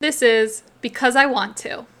This is Because I Want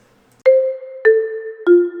to.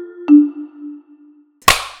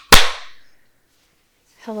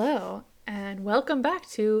 Hello, and welcome back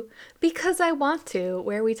to Because I Want to,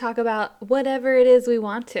 where we talk about whatever it is we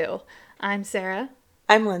want to. I'm Sarah.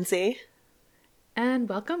 I'm Lindsay. And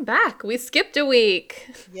welcome back. We skipped a week.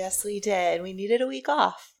 Yes, we did. We needed a week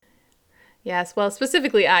off. Yes, well,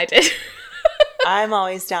 specifically I did. I'm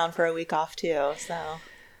always down for a week off too, so.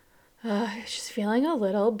 I was just feeling a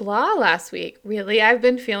little blah last week. Really, I've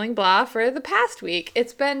been feeling blah for the past week.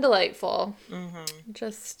 It's been delightful.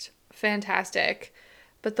 Just fantastic.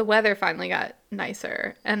 But the weather finally got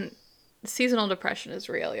nicer. And seasonal depression is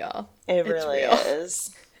real, y'all. It It's really real.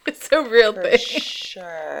 is. It's a real For thing.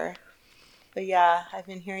 sure. But yeah, I've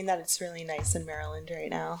been hearing that it's really nice in Maryland right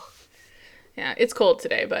now. Yeah, it's cold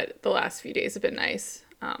today, but the last few days have been nice.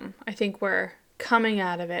 I think we're coming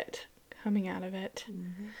out of it.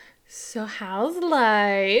 So how's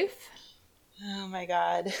life? Oh my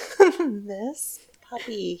god. This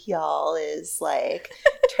puppy, y'all, is like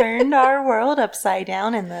turned our world upside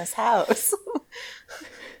down in this house.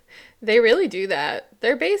 They really do that.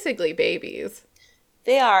 They're basically babies.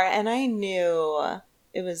 They are, and I knew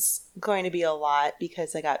it was going to be a lot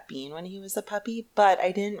because I got Bean when he was a puppy, but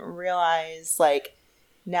I didn't realize like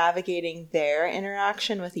navigating their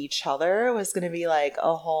interaction with each other was going to be like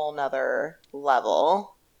a whole nother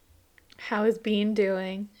level. How is Bean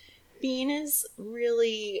doing? Bean is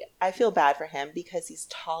really, I feel bad for him because he's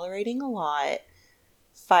tolerating a lot.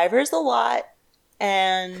 Fiverr's a lot,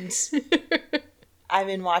 and I've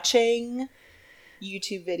been watching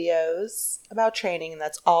YouTube videos about training, and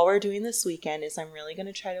that's all we're doing this weekend is I'm really going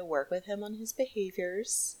to try to work with him on his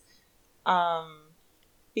behaviors.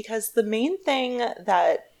 Because the main thing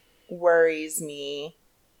that worries me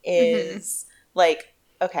is like,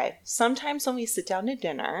 okay, sometimes when we sit down to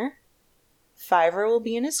dinner, Fiverr will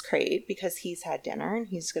be in his crate because he's had dinner and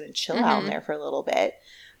he's going to chill out in there for a little bit.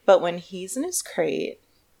 But when he's in his crate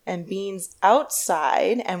and Bean's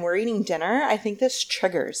outside and we're eating dinner, I think this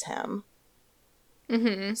triggers him.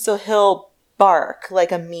 So he'll bark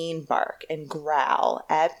like a mean bark and growl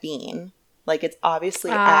at Bean. Like it's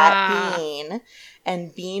obviously at Bean.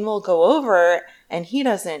 And Bean will go over and he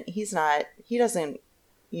doesn't,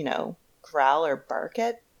 growl or bark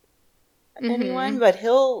at anyone, but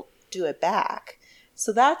he'll do it back.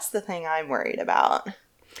 So that's the thing I'm worried about.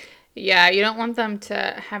 Yeah, you don't want them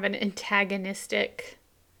to have an antagonistic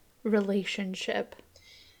relationship.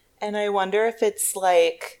 And I wonder if it's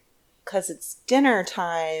like, because it's dinner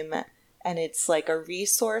time and it's like a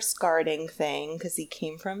resource guarding thing because he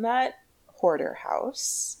came from that hoarder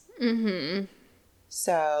house.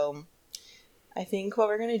 So I think what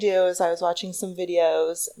we're going to do is I was watching some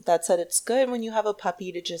videos that said it's good when you have a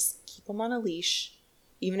puppy to just keep them on a leash.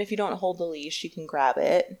 Even if you don't hold the leash, you can grab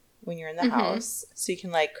it when you're in the house so you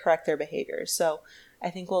can like correct their behaviors. So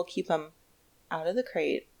I think we'll keep them out of the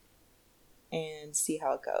crate and see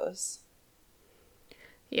how it goes.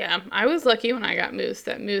 Yeah, I was lucky when I got Moose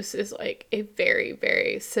that Moose is like a very,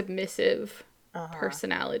 very submissive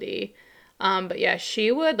personality. But yeah,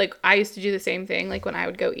 she would, like, I used to do the same thing. Like, when I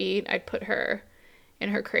would go eat, I'd put her in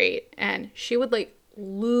her crate, and she would, like,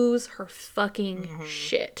 lose her fucking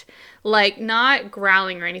shit. Like, not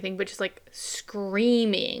growling or anything, but just, like,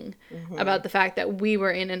 screaming about the fact that we were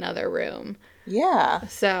in another room. Yeah.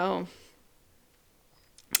 So,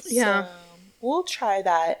 yeah. So we'll try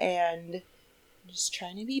that and just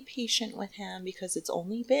trying to be patient with him because it's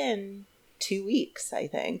only been 2 weeks, I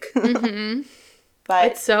think.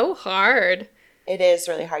 But It's so hard. it is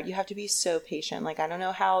really hard. You have to be so patient. Like, I don't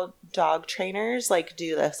know how dog trainers, like,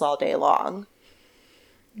 do this all day long.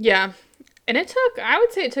 Yeah. And I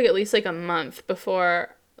would say it took at least, like, a month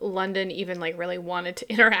before London even, like, really wanted to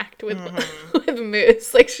interact with with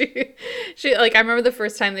Moose. Like, she, like, I remember the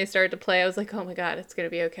first time they started to play, I was like, oh my God, it's going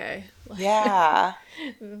to be okay. Like, Yeah.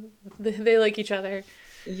 they like each other.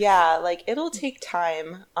 Yeah, like, it'll take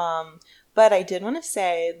time. But I did want to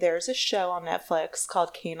say there's a show on Netflix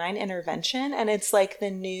called Canine Intervention, and it's like the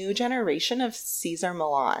new generation of Cesar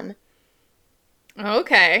Millan.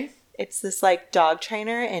 Okay. It's this like dog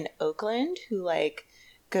trainer in Oakland who like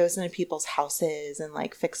goes into people's houses and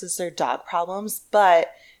like fixes their dog problems.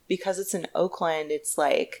 But because it's in Oakland, it's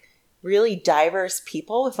like really diverse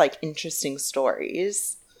people with like interesting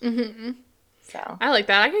stories. So, I like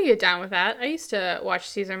that. I could get down with that. I used to watch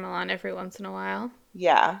Cesar Millan every once in a while.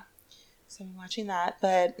 yeah. So I'm watching that.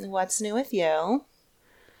 But what's new with you?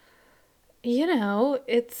 You know,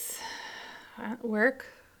 it's work,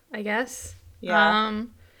 I guess. Yeah.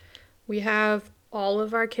 We have all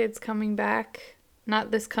of our kids coming back.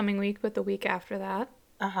 Not this coming week, but the week after that.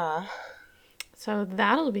 Uh-huh. So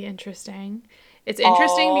that'll be interesting. It's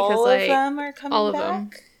interesting because, like, all of them are coming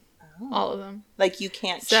back? All of them. Like, you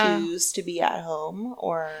can't choose to be at home,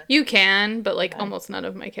 or? You can, but, like, almost none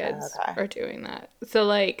of my kids are doing that. So,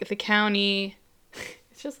 like, the county,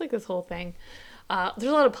 it's just, like, this whole thing. There's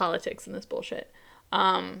a lot of politics in this bullshit.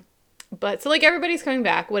 But, so, like, everybody's coming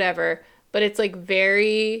back, whatever. But it's, like,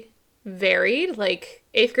 very varied. Like,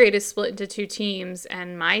 8th grade is split into 2 teams,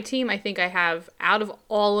 and my team, I think I have, out of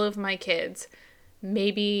all of my kids,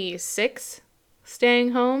 maybe 6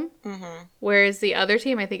 staying home, whereas the other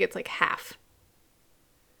team, I think it's like half.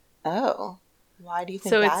 Oh, why do you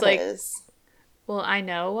think that like, is? Well, I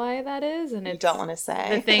know why that is, and you don't want to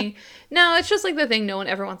say the thing. No, it's just like the thing no one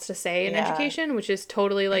ever wants to say in education, which is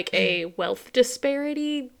totally like a wealth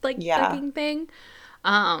disparity, like freaking thing.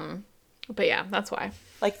 But yeah, that's why.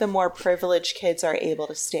 Like the more privileged kids are able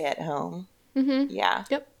to stay at home. Mm-hmm. Yeah.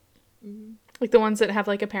 Yep. Mm-hmm. Like the ones that have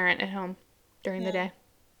like a parent at home during the day.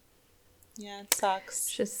 Yeah, it sucks.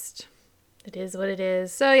 It's just, it is what it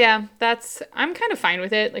is. So yeah, I'm kind of fine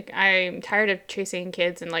with it. Like, I'm tired of chasing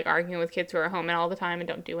kids and like arguing with kids who are home all the time and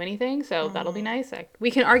don't do anything. So that'll be nice. Like,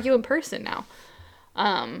 we can argue in person now.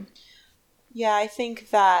 Yeah, I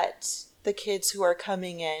think that the kids who are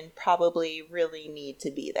coming in probably really need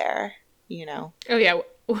to be there, you know? Oh yeah.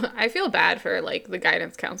 I feel bad for like the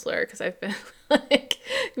guidance counselor because I've been like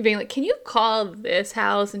being like, can you call this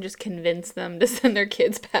house and just convince them to send their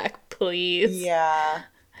kids back, please? Yeah.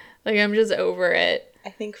 Like, I'm just over it.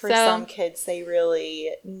 I think for some kids, they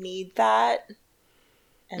really need that.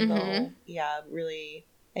 And they'll, really,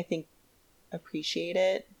 I think, appreciate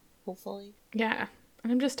it, hopefully. Yeah.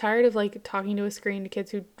 And I'm just tired of like talking to a screen to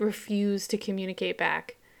kids who refuse to communicate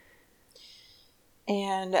back.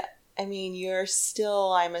 And I mean, you're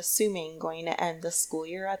still, I'm assuming, going to end the school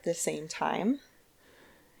year at the same time?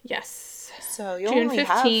 Yes. So you only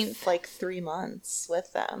 15th. Have like 3 months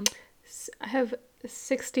with them. I have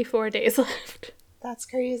 64 days left. That's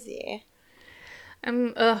crazy.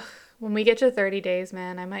 When we get to 30 days,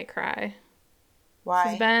 man, I might cry.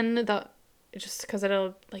 Why? Just because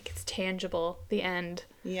it'll, like, it's tangible, the end.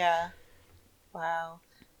 Yeah. Wow.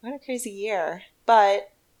 What a crazy year.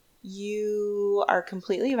 But you are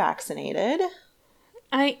completely vaccinated.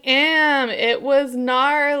 I am. It was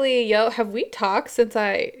gnarly. Yo, have we talked since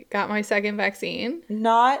I got my second vaccine?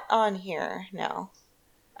 Not on here, no.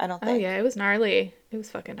 I don't think. Oh, yeah, it was gnarly. It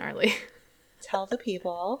was fucking gnarly. Tell the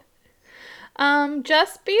people.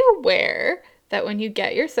 Just be aware that when you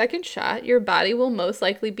get your second shot, your body will most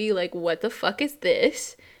likely be like, what the fuck is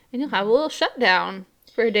this? And you'll have a little shutdown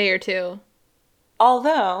for a day or 2.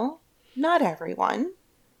 Although, not everyone.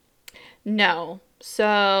 No.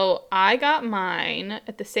 So I got mine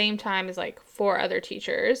at the same time as like 4 other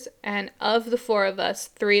teachers. And of the 4 of us,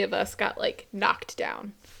 3 of us got like knocked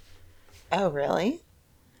down. Oh, really?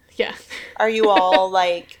 Yeah. Are you all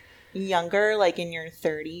like younger, like in your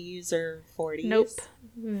 30s or 40s? Nope.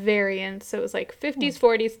 Variants. So it was like 50s,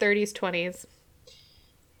 40s, 30s, 20s.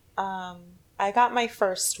 I got my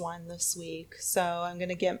first one this week. So I'm going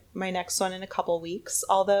to get my next one in a couple weeks.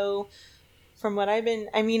 Although, from what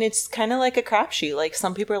it's kind of like a crapshoot. Like,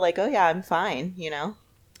 some people are like, oh yeah, I'm fine, you know?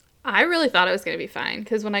 I really thought I was going to be fine.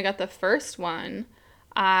 Because when I got the first one,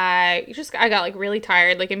 I got like really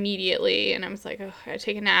tired like immediately, and I was like, oh, I gotta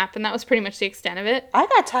take a nap, and that was pretty much the extent of it. I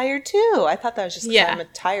got tired too. I thought that was just because I'm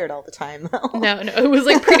tired all the time. No, it was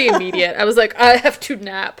like pretty immediate. I was like, I have to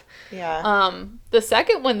nap. Yeah. The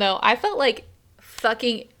second one though, I felt like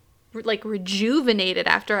fucking like rejuvenated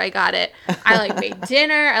after I got it. I like made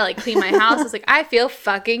dinner, I like cleaned my house. I was like, I feel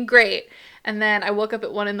fucking great. And then I woke up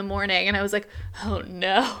at 1 a.m. and I was like, oh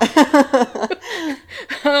no.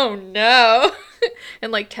 Oh no.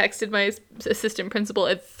 And like texted my assistant principal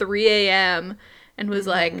at 3 a.m. and was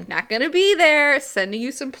like, not gonna be there, sending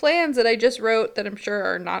you some plans that I just wrote that I'm sure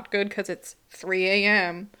are not good because it's 3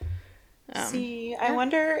 a.m. See, I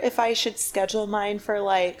wonder if I should schedule mine for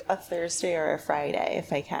like a Thursday or a Friday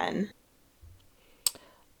if I can.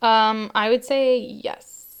 I would say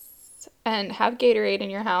yes. And have Gatorade in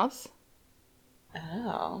your house.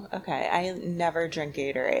 Oh, okay. I never drink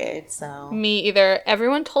Gatorade, so. Me either.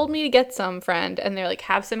 Everyone told me to get some, friend, and they're like,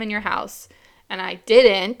 have some in your house. And I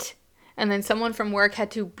didn't. And then someone from work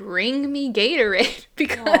had to bring me Gatorade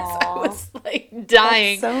because I was like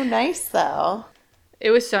dying. That's so nice, though.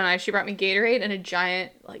 It was so nice. She brought me Gatorade and a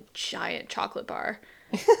giant chocolate bar.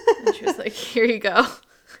 And she was like, here you go.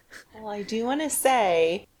 Well, I do want to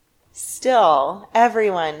say, still,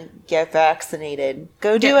 everyone get vaccinated.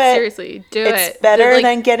 Go do it. Seriously, do it. It's better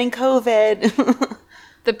than getting COVID.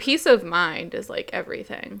 The peace of mind is like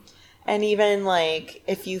everything. And even like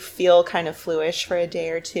if you feel kind of fluish for a day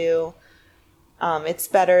or 2, It's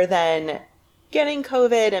better than getting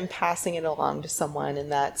COVID and passing it along to someone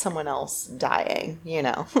and that someone else dying, you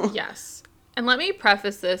know? Yes. And let me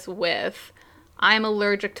preface this with, I'm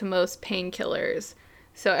allergic to most painkillers.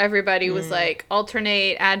 So everybody was like,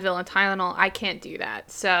 alternate Advil and Tylenol. I can't do that.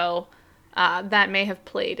 So that may have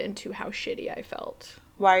played into how shitty I felt.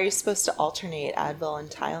 Why are you supposed to alternate Advil and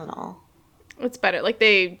Tylenol? It's better. Like,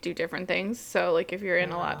 they do different things. So, like, if you're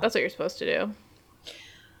in a lot, that's what you're supposed to do.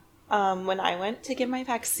 When I went to get my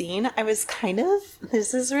vaccine, I was kind of,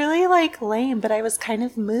 this is really, like, lame, but I was kind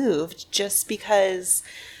of moved just because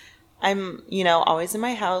I'm, you know, always in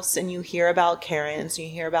my house and you hear about Karens, you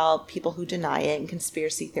hear about people who deny it and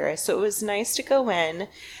conspiracy theorists. So it was nice to go in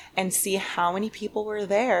and see how many people were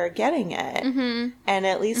there getting it. Mm-hmm. And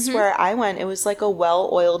at least where I went, it was like a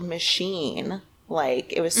well-oiled machine.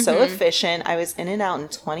 Like, it was so efficient. I was in and out in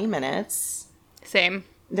 20 minutes. Same.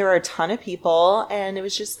 There were a ton of people, and it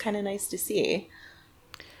was just kind of nice to see.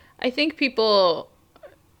 I think people,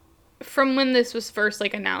 from when this was first,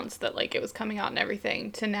 like, announced that, like, it was coming out and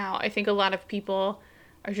everything, to now, I think a lot of people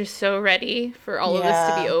are just so ready for all of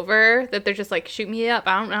this to be over that they're just like, shoot me up.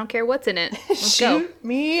 I don't care what's in it. Let's Shoot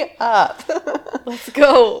me up. Let's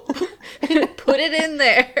go. Put it in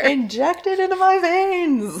there. Inject it into my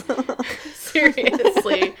veins.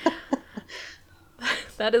 Seriously.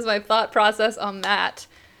 That is my thought process on that.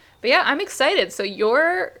 But yeah, I'm excited. So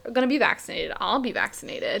you're going to be vaccinated. I'll be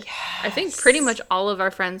vaccinated. Yes. I think pretty much all of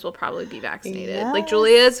our friends will probably be vaccinated. Yes. Like,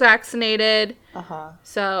 Julia's vaccinated. Uh-huh.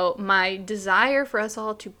 So my desire for us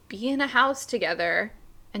all to be in a house together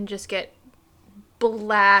and just get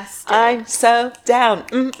blasted. I'm so down.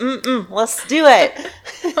 Let's do it.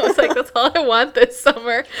 I was like, that's all I want this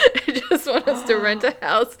summer. I just want us to rent a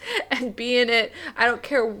house and be in it. I don't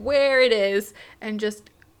care where it is, and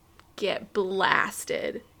just get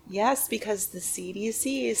blasted. Yes, because the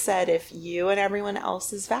CDC said if you and everyone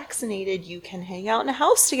else is vaccinated, you can hang out in a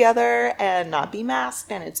house together and not be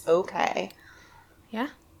masked, and it's okay. Yeah,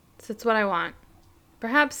 that's what I want.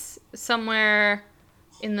 Perhaps somewhere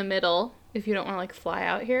in the middle, if you don't want to, like, fly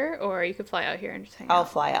out here, or you could fly out here and just hang out. I'll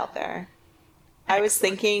fly out there. Excellent. I was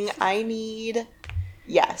thinking I need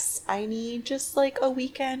just, like, a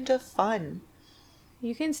weekend of fun.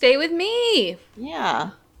 You can stay with me.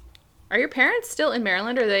 Yeah. Are your parents still in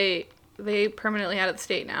Maryland, or are they permanently out of the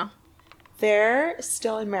state now? They're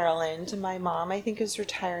still in Maryland. My mom, I think, is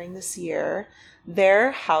retiring this year.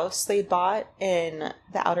 Their house they bought in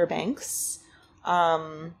the Outer Banks,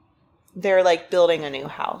 they're, like, building a new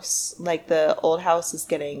house. Like, the old house is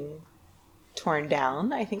getting torn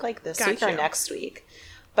down, I think, like, this week or next week.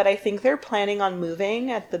 But I think they're planning on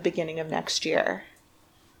moving at the beginning of next year.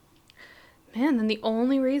 Man, then the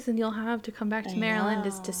only reason you'll have to come back to Maryland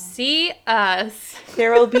is to see us.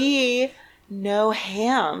 There will be no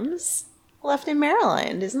hams left in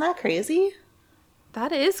Maryland. Isn't that crazy?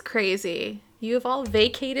 That is crazy. You have all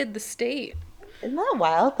vacated the state. Isn't that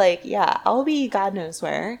wild? Like, yeah, I'll be God knows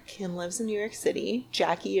where. Kim lives in New York City.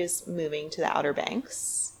 Jackie is moving to the Outer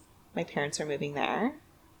Banks. My parents are moving there.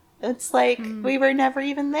 It's like we were never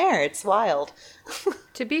even there. It's wild.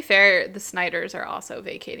 To be fair, the Snyders are also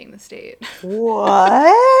vacating the state.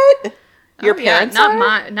 What? Your parents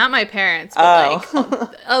are? Not my parents, but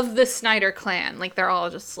like of the Snyder clan. Like, they're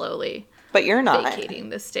all just slowly But you're not vacating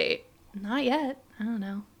the state. Not yet. I don't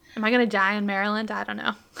know. Am I going to die in Maryland? I don't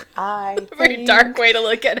know. Very dark way to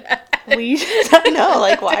look at it. I know.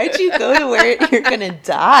 Like, why'd you go to where you're going to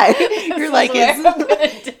die? You're like,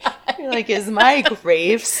 is my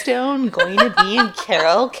gravestone going to be in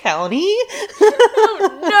Carroll County?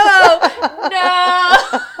 Oh,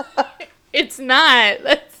 no. It's not.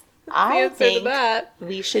 That's the answer to that.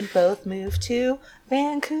 We should both move to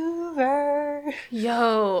Vancouver.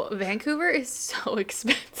 Yo, Vancouver is so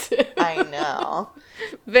expensive. I know.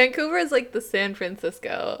 Vancouver is like the San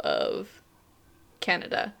Francisco of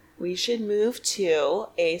Canada. We should move to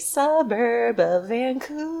a suburb of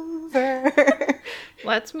Vancouver.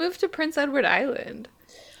 Let's move to Prince Edward Island.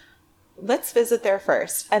 Let's visit there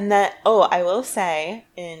first. And then, I will say,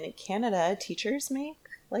 in Canada, teachers make,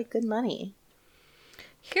 like, good money.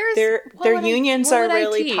 Their unions are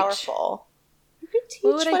really powerful. You could teach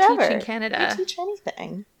whatever. I teach in Canada? You could teach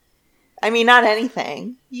anything. I mean, not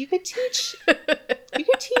anything. You could teach...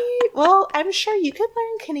 Well, I'm sure you could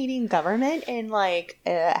learn Canadian government in, like,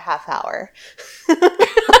 a half hour.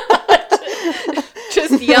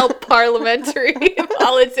 Just yell parliamentary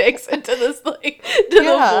politics into this, like,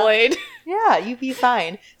 the void. Yeah, you'd be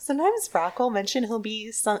fine. Sometimes Brock will mention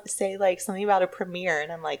say like something about a premiere,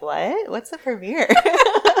 and I'm like, what? What's a premiere?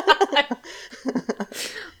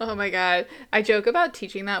 Oh my God. I joke about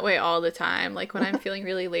teaching that way all the time. Like when I'm feeling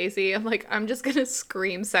really lazy, I'm like, I'm just going to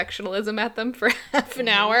scream sectionalism at them for half an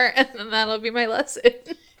hour and then that'll be my lesson.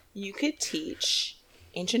 You could teach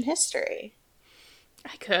ancient history.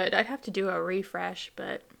 I could. I'd have to do a refresh,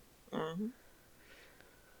 but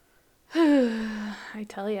I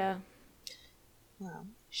tell ya. Well,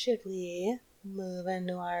 should we move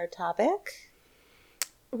into our topic?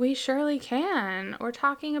 We surely can. We're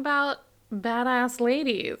talking about badass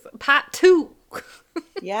ladies. Part 2.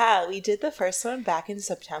 Yeah, we did the first one back in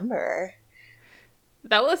September.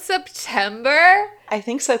 That was September? I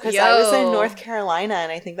think so, because I was in North Carolina,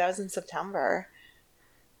 and I think that was in September.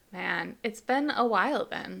 Man, it's been a while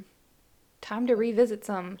then. Time to revisit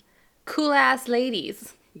some cool-ass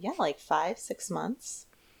ladies. Yeah, like 5-6 months.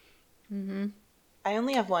 Mm-hmm. I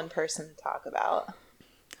only have one person to talk about.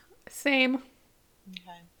 Same.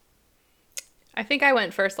 Okay. I think I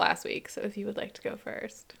went first last week, so if you would like to go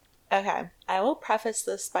first. Okay. I will preface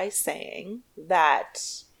this by saying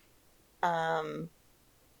that, I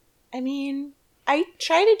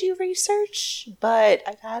try to do research, but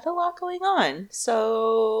I've had a lot going on,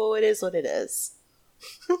 so it is what it is.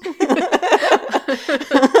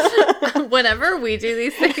 Whenever we do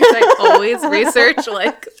these things, I always research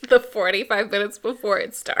like the 45 minutes before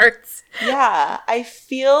it starts. Yeah, I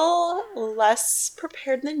feel less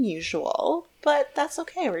prepared than usual, but that's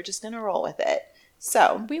okay. We're just going to roll with it.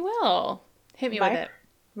 So, we will. Hit me with it.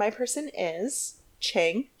 My person is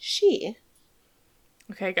Cheng Shi.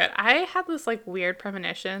 Okay, good. I had this like weird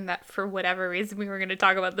premonition that for whatever reason we were going to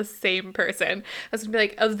talk about the same person. I was going to be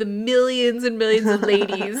like, of the millions and millions of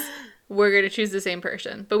ladies, we're going to choose the same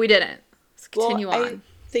person. But we didn't. Let's continue on. I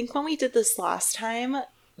think when we did this last time,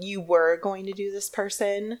 you were going to do this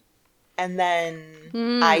person. And then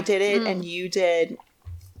I did it and you did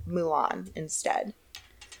Mulan instead.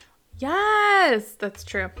 Yes, that's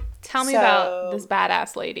true. Tell me about this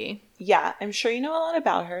badass lady. Yeah, I'm sure you know a lot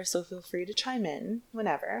about her, so feel free to chime in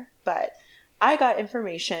whenever. But I got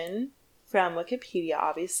information from Wikipedia,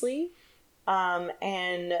 obviously,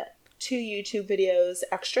 and 2 YouTube videos,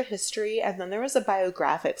 Extra History, and then there was a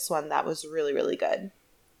biographics one that was really, really good.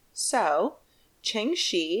 So, Cheng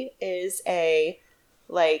Shi is a,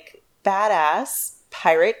 like, badass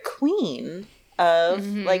pirate queen of,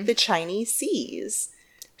 like, the Chinese seas.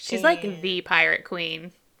 She's like the pirate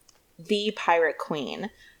queen. The pirate queen.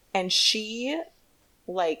 And she,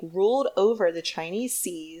 like, ruled over the Chinese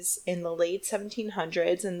seas in the late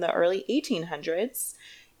 1700s and the early 1800s.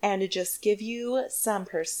 And to just give you some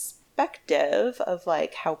perspective of,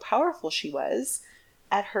 like, how powerful she was,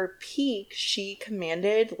 at her peak, she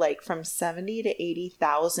commanded, like, from 70 to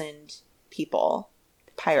 80,000 people.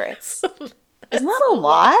 Pirates. Isn't that a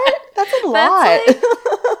lot? That's a lot.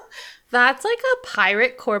 That's like a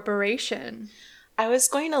pirate corporation. I was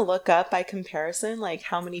going to look up by comparison, like,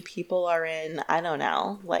 how many people are in, I don't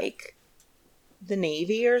know, like, the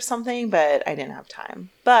Navy or something, but I didn't have time.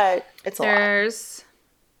 But it's a lot. There's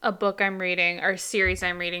a book I'm reading, or a series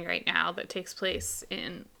I'm reading right now that takes place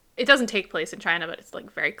in, it doesn't take place in China, but it's,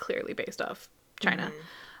 like, very clearly based off China.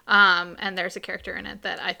 And there's a character in it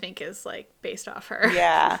that I think is, like, based off her.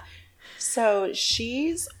 Yeah. So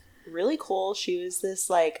she's really cool. She was this,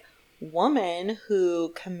 like, woman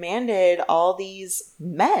who commanded all these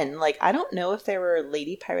men. Like, I don't know if there were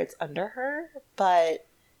lady pirates under her, but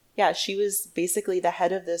yeah, she was basically the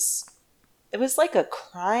head of this. It was like a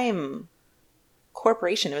crime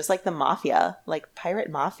corporation. It was like the mafia, like pirate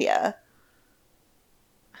mafia.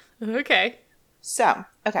 Okay. So,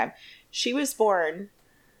 okay. She was born,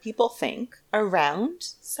 people think, around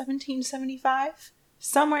 1775,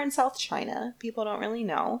 somewhere in South China. People don't really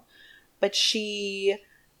know. But she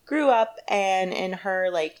grew up, and in her,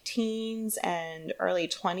 like, teens and early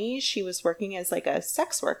 20s, she was working as, like, a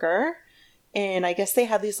sex worker. And I guess they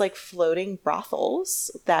had these, like, floating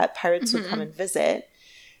brothels that pirates would come and visit.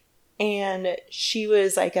 And she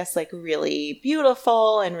was, I guess, like, really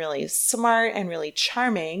beautiful and really smart and really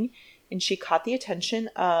charming. And she caught the attention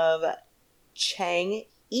of Chang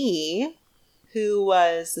Yi, who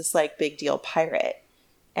was this, like, big deal pirate.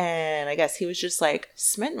 And I guess he was just, like,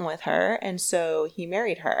 smitten with her. And so he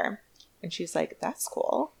married her. And she's like, that's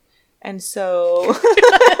cool. And so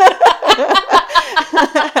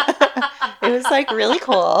it was, like, really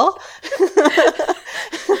cool.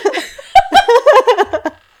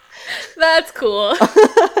 That's cool.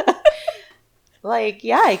 Like,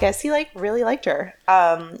 yeah, I guess he, like, really liked her.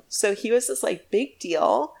 So he was this, like, big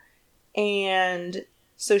deal. And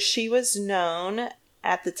so she was known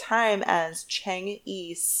at the time as Chang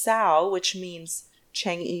Yi Sao, which means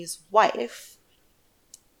Chang Yi's wife.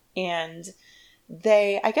 And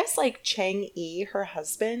I guess like Chang Yi, her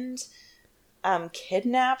husband,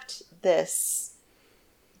 kidnapped this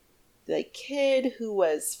like kid who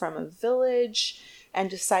was from a village and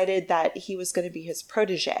decided that he was going to be his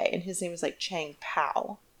protege, and his name was like Chang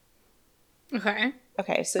Pao.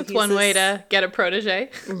 Okay, so that's one way to get a protege.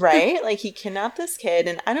 Right? Like, he kidnapped this kid,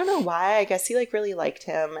 and I don't know why. I guess he like really liked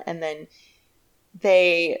him, and then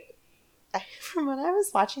from when I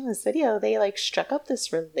was watching this video, they like struck up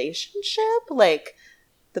this relationship, like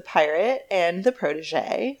the pirate and the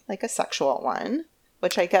protege, like a sexual one,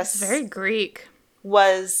 which I guess it's very Greek.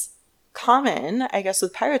 Was common, I guess,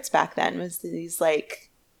 with pirates back then, was these like,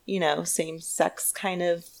 you know, same-sex kind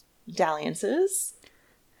of dalliances.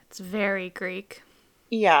 It's very Greek.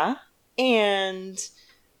 Yeah. And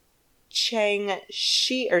Chang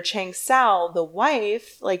Sao, the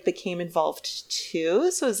wife, like became involved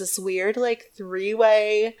too. So it was this weird like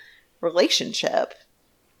three-way relationship.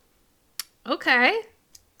 Okay.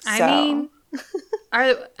 I mean,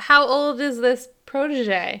 how old is this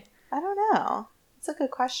protege? I don't know. It's a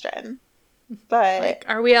good question. But like,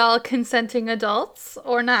 are we all consenting adults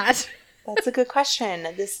or not? That's a good question.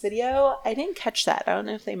 This video, I didn't catch that. I don't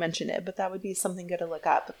know if they mentioned it, but that would be something good to look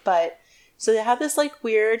up. But so they have this like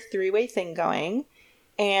weird three-way thing going,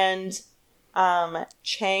 and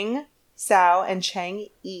Chang Sao and Chang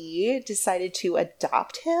Yi decided to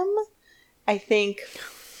adopt him, I think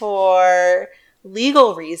for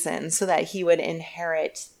legal reasons, so that he would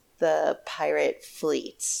inherit the pirate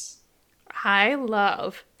fleet. I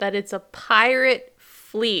love that it's a pirate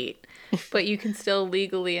fleet, but you can still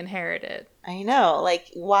legally inherit it. I know. Like,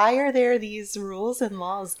 why are there these rules and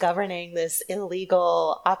laws governing this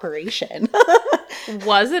illegal operation?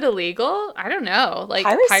 Was it illegal? I don't know. Like,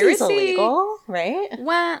 piracy illegal, right?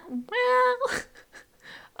 Well,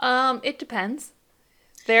 it depends.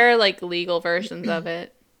 There are like legal versions of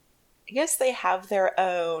it. I guess they have their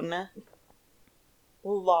own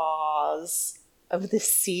laws of the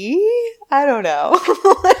sea? I don't know.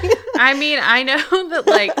 I mean, I know that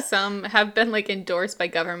like some have been like endorsed by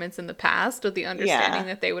governments in the past with the understanding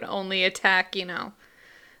that they would only attack, you know,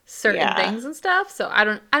 certain things and stuff. So I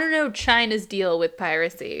don't know China's deal with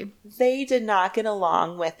piracy. They did not get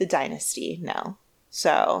along with the dynasty, no.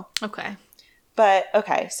 So okay. But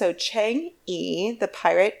okay, so Chang Yi, the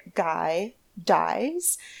pirate guy,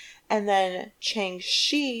 dies, and then Chang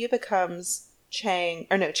Sao becomes Chang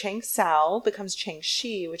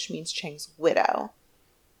Shi, which means Chang's widow.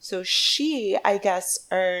 So she, I guess,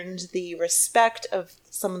 earned the respect of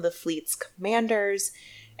some of the fleet's commanders,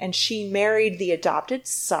 and she married the adopted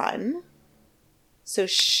son. So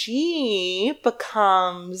she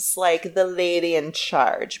becomes like the lady in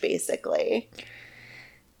charge, basically.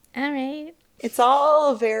 All right. It's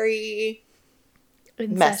all very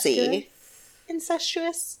messy.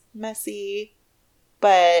 Incestuous, messy,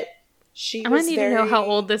 but I'm gonna need to know how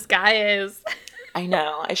old this guy is. I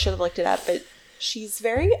know. I should have looked it up, but she's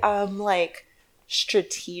very like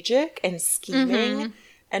strategic and scheming. Mm-hmm.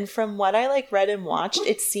 And from what I like read and watched,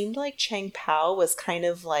 it seemed like Chang Pao was kind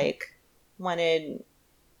of like wanted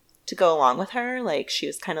to go along with her. Like she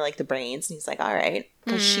was kind of like the brains, and he's like, all right,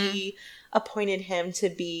 because she appointed him to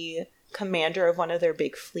be commander of one of their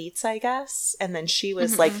big fleets, I guess, and then she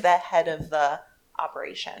was like the head of the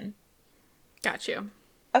operation. Got you.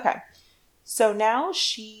 Okay. So now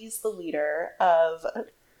she's the leader of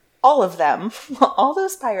all of them, all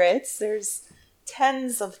those pirates. There's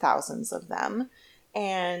tens of thousands of them.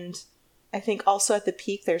 And I think also at the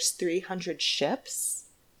peak, there's 300 ships.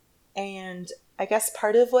 And I guess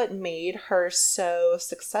part of what made her so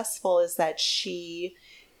successful is that she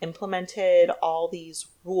implemented all these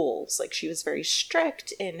rules. Like she was very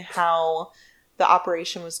strict in how the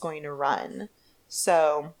operation was going to run.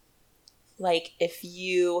 So like if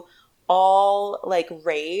all like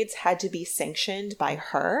raids had to be sanctioned by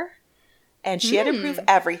her, and she had to prove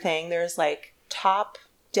everything. There's like top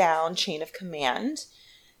down chain of command.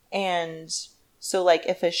 And so like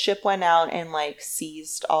if a ship went out and like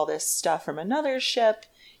seized all this stuff from another ship,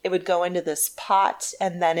 it would go into this pot,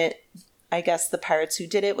 and then I guess the pirates who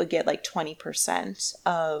did it would get like 20%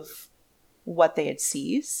 of what they had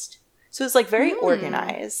seized. So it was like very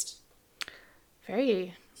organized.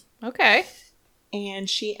 Very. Okay. And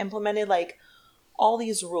she implemented like all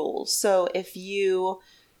these rules. So if you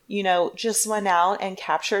just went out and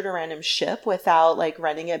captured a random ship without like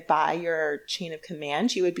running it by your chain of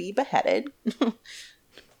command, you would be beheaded.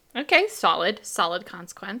 Okay, solid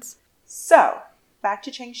consequence. So back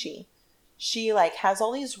to Chang Shi. She like has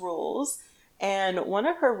all these rules, And one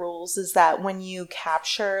of her rules is that when you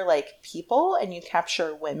capture, like, people and you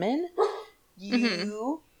capture women,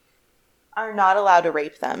 you are not allowed to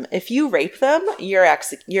rape them. If you rape them,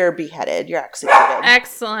 you're beheaded. You're executed.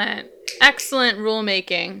 Excellent. Excellent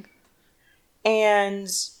rulemaking. And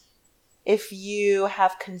if you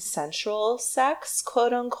have consensual sex,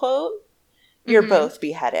 quote unquote, you're both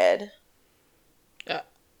beheaded.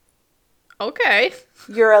 Okay.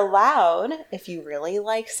 You're allowed, if you really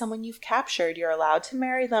like someone you've captured, you're allowed to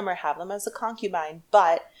marry them or have them as a concubine,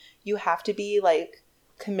 but you have to be, like,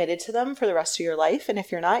 committed to them for the rest of your life, and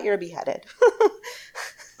if you're not, you're beheaded.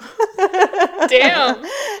 Damn.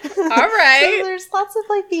 All right. So there's lots of,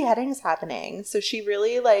 like, beheadings happening. So she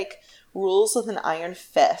really, like, rules with an iron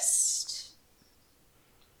fist.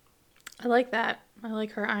 I like that. I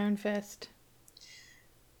like her iron fist.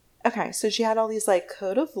 Okay, so she had all these, like,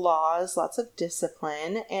 code of laws, lots of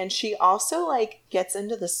discipline, and she also, like, gets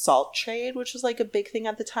into the salt trade, which was, like, a big thing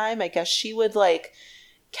at the time. I guess she would, like,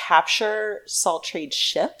 capture salt trade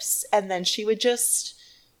ships, and then she would just,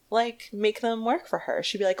 like, make them work for her.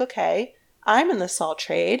 She'd be like, okay, I'm in the salt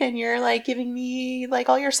trade, and you're, like, giving me, like,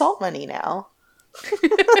 all your salt money now.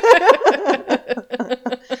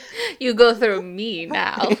 You go through me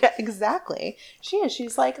now. Yeah, exactly.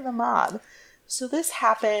 She's like the mob. So this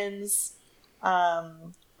happens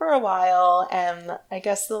for a while, and I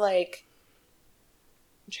guess I'm trying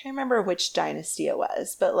to remember which dynasty it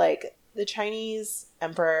was, but, like, the Chinese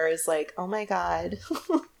emperor is like, oh my god,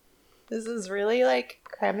 this is really, like,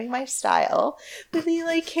 cramming my style, but he,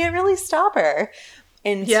 like, can't really stop her.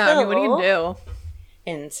 Yeah, I mean, what do you do?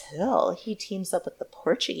 Until he teams up with the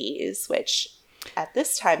Portuguese, which at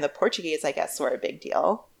this time, the Portuguese, I guess, were a big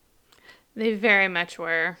deal. They very much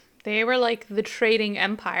were. They were like the trading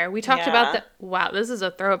empire. We talked about the... Wow, this is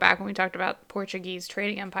a throwback when we talked about Portuguese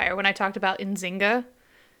trading empire. When I talked about Nzinga.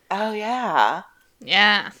 Oh, yeah.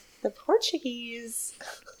 Yeah. The Portuguese...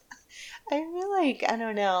 I feel like, I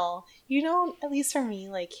don't know. You don't, at least for me,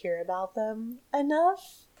 like, hear about them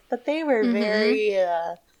enough. But they were very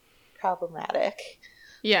problematic.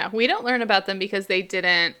 Yeah, we don't learn about them because they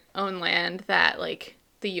didn't own land that, like,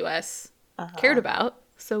 the U.S. cared about.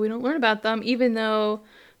 So we don't learn about them, even though...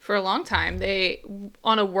 For a long time, they,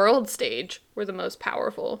 on a world stage, were the most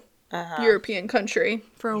powerful European country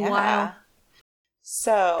for a while.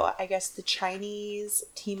 So, I guess the Chinese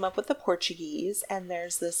team up with the Portuguese, and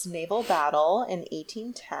there's this naval battle in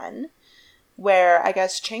 1810, where I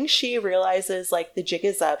guess Cheng Shi realizes, like, the jig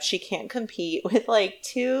is up. She can't compete with, like,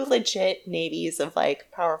 two legit navies of, like,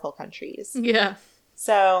 powerful countries. Yeah.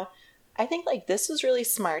 So... I think, like, this was really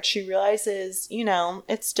smart. She realizes, you know,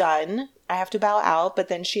 it's done. I have to bow out. But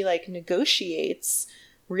then she, like, negotiates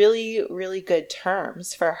really, really good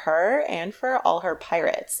terms for her and for all her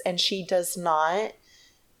pirates. And she does not,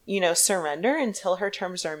 you know, surrender until her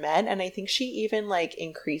terms are met. And I think she even, like,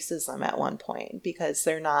 increases them at one point because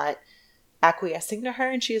they're not acquiescing to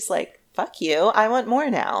her. And she's like, fuck you. I want more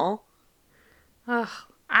now.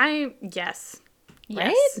 Yes.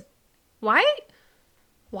 Right?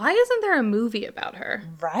 Why isn't there a movie about her?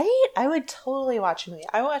 Right? I would totally watch a movie.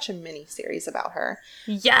 I would watch a mini-series about her.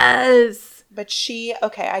 Yes! But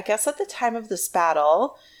I guess at the time of this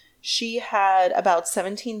battle, she had about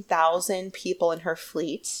 17,000 people in her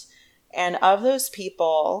fleet. And of those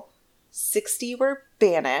people, 60 were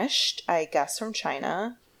banished, I guess, from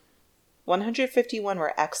China. 151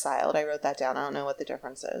 were exiled. I wrote that down. I don't know what the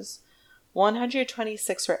difference is.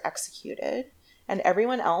 126 were executed. And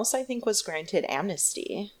everyone else, I think, was granted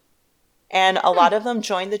amnesty. And a lot of them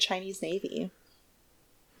joined the Chinese Navy.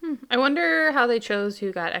 I wonder how they chose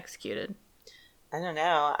who got executed. I don't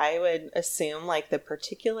know. I would assume, like, the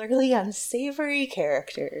particularly unsavory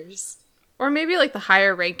characters. Or maybe, like, the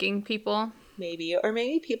higher ranking people. Maybe. Or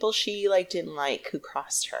maybe people she, like, didn't like who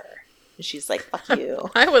crossed her. And she's like, fuck you.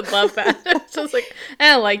 I would love that. So it's like, I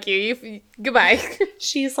don't like you. Goodbye.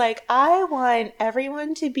 She's like, I want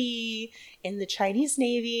everyone to be in the Chinese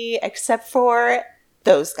Navy except for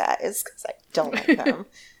those guys because I don't like them.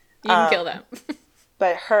 You can kill them.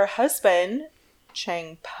 But her husband,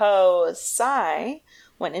 Chang Po Sai,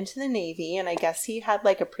 went into the Navy, and I guess he had,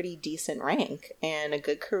 like, a pretty decent rank and a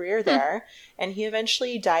good career there. And he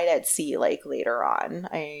eventually died at sea, like, later on.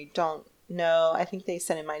 I don't know. I think they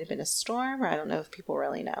said it might have been a storm, or I don't know if people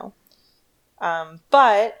really know.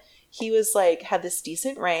 But he was, like, had this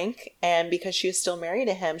decent rank, and because she was still married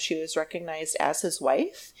to him, she was recognized as his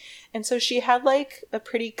wife. And so she had, like, a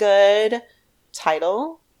pretty good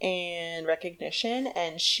title and recognition,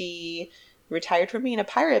 and she retired from being a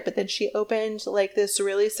pirate, but then she opened, like, this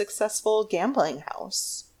really successful gambling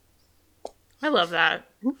house. I love that.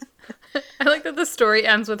 I like that the story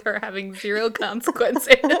ends with her having zero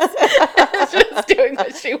consequences. Just doing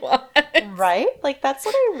what she wants. Right? Like, that's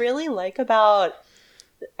what I really like about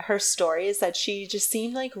her story, is that she just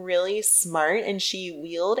seemed like really smart, and she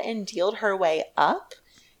wheeled and dealed her way up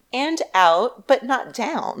and out, but not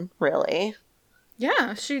down, really.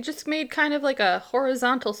 Yeah, she just made kind of like a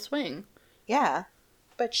horizontal swing. Yeah.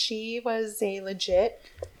 But she was a legit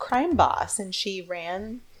crime boss, and she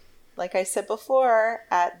ran, like I said before,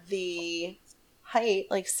 at the height,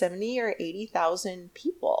 like 70 or 80,000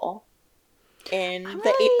 people in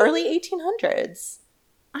the early 1800s.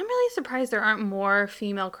 I'm really surprised there aren't more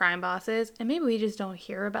female crime bosses, and maybe we just don't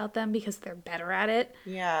hear about them because they're better at it.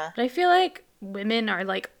 Yeah. But I feel like women are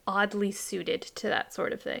like oddly suited to that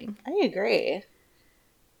sort of thing. I agree.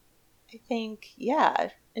 I think, yeah,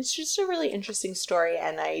 it's just a really interesting story,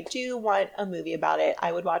 and I do want a movie about it.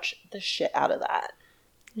 I would watch the shit out of that.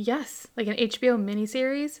 Yes, like an HBO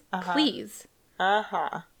miniseries. Please.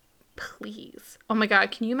 Please. Oh my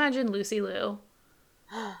god, can you imagine Lucy Liu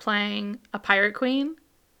playing a pirate queen?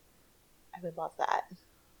 I would love that.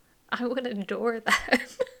 I would adore that.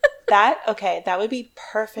 That would be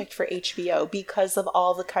perfect for HBO because of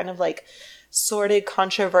all the kind of like sordid,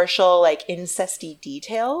 controversial, like incesty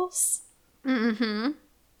details. Mm-hmm.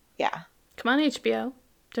 Yeah. Come on, HBO.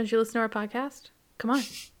 Don't you listen to our podcast? Come on.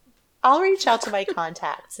 I'll reach out to my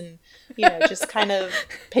contacts and, just kind of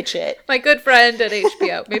pitch it. My good friend at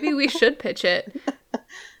HBO. Maybe we should pitch it.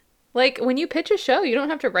 Like, when you pitch a show, you don't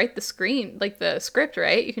have to write the script,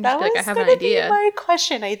 right? You can just be like, I have an idea. That was my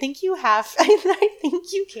question. I think I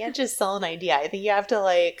think you can't just sell an idea. I think you have to,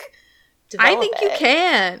 like, develop I think you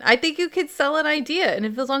can. I think you could sell an idea. And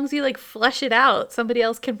as long as you, like, flesh it out, somebody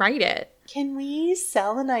else can write it. Can we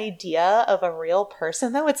sell an idea of a real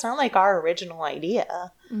person, though? It's not like our original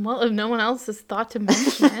idea. Well, if no one else has thought to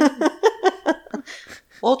mention it.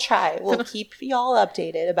 We'll try. We'll keep y'all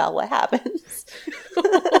updated about what happens.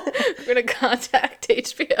 We're going to contact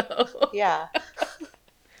HBO. Yeah.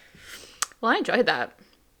 Well, I enjoyed that.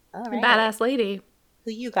 All right. Badass lady.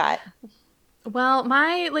 Who you got? Well,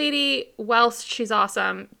 my lady, whilst she's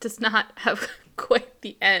awesome, does not have quite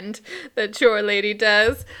the end that your lady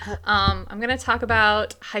does. I'm going to talk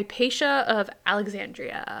about Hypatia of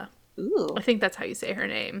Alexandria. Ooh. I think that's how you say her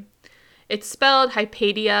name. It's spelled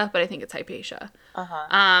Hypatia, but I think it's Hypatia.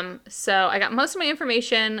 So I got most of my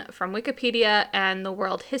information from Wikipedia and the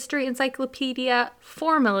World History Encyclopedia,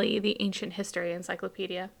 formerly the Ancient History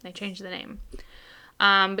Encyclopedia. They changed the name.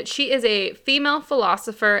 But she is a female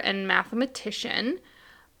philosopher and mathematician.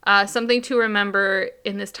 Something to remember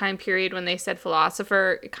in this time period when they said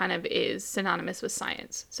philosopher, it kind of is synonymous with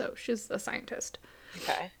science. So she's a scientist.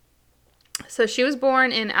 Okay. So she was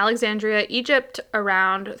born in Alexandria, Egypt,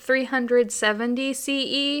 around 370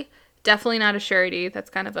 CE. Definitely not a surety. That's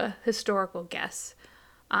kind of a historical guess.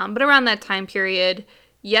 But around that time period,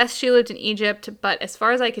 yes, she lived in Egypt, but as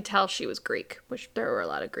far as I could tell, she was Greek, which there were a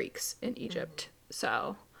lot of Greeks in Egypt.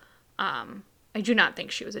 So I do not think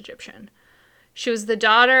she was Egyptian. She was the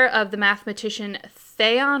daughter of the mathematician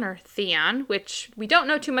Theon, which we don't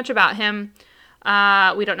know too much about him.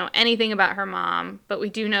 We don't know anything about her mom, but we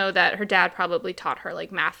do know that her dad probably taught her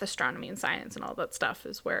like math, astronomy, and science, and all that stuff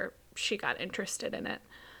is where she got interested in it.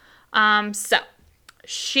 So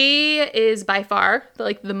she is by far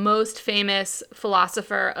the most famous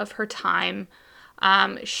philosopher of her time.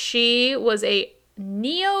 She was a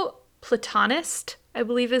Neoplatonist, I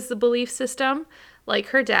believe is the belief system, like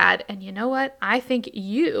her dad. And you know what? I think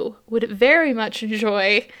you would very much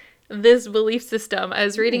enjoy this belief system. I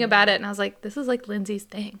was reading about it and I was like, this is like Lindsay's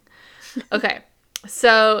thing. Okay.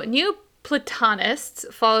 So Neoplatonists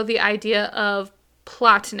follow the idea of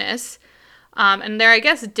Plotinus. And there are, I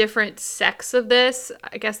guess, different sects of this.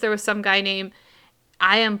 I guess there was some guy named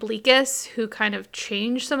Iamblichus who kind of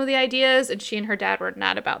changed some of the ideas, and she and her dad were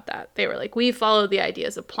not about that. They were like, we follow the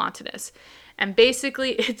ideas of Plotinus. And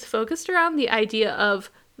basically, it's focused around the idea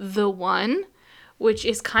of the one, which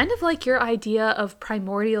is kind of like your idea of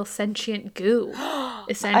primordial sentient goo,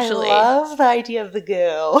 essentially. I love the idea of the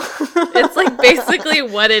goo. It's like basically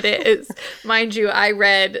what it is. Mind you, I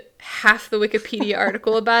read half the Wikipedia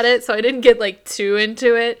article about it, so I didn't get like too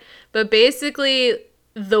into it. But basically,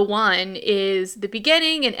 the one is the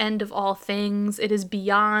beginning and end of all things. It is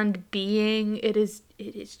beyond being. It is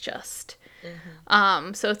just.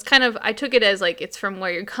 Mm-hmm. So it's kind of, I took it as like, it's from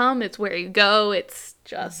where you come, it's where you go, it's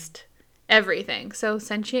just everything. So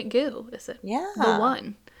sentient goo is it? Yeah. The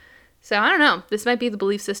one. So I don't know. This might be the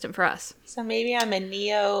belief system for us. So maybe I'm a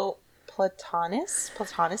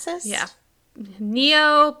Platonicist? Yeah.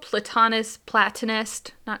 Neoplatonist,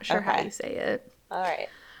 Platonist. Not sure how you say it. All right.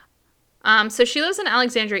 So she lives in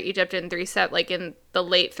Alexandria, Egypt in in the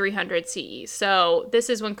late 300 CE. So this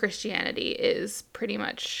is when Christianity is pretty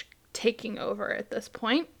much taking over at this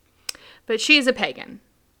point. But she's a pagan.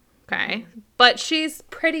 Okay. But she's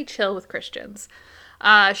pretty chill with Christians.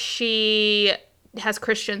 She has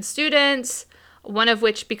Christian students, one of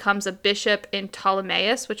which becomes a bishop in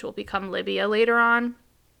Ptolemais, which will become Libya later on.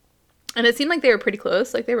 And it seemed like they were pretty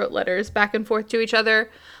close. Like, they wrote letters back and forth to each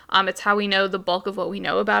other. It's how we know the bulk of what we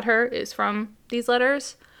know about her is from these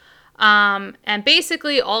letters. And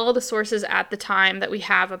basically all the sources at the time that we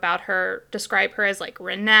have about her describe her as, like,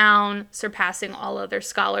 renowned, surpassing all other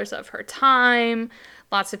scholars of her time.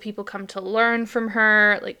 Lots of people come to learn from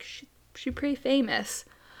her. Like, she's pretty famous.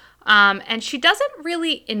 And she doesn't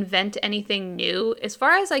really invent anything new. As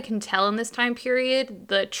far as I can tell in this time period,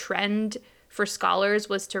 the trend for scholars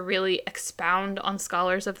was to really expound on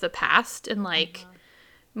scholars of the past and, like,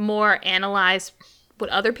 more analyze what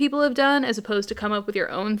other people have done as opposed to come up with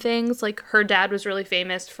your own things. Like, her dad was really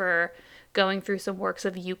famous for going through some works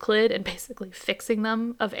of Euclid and basically fixing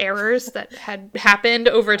them of errors that had happened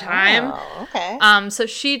over time. Oh, okay. So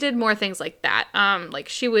she did more things like that. Like,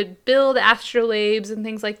 she would build astrolabes and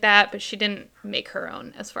things like that, but she didn't make her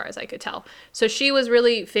own as far as I could tell. So she was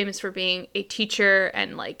really famous for being a teacher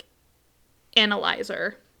and, like,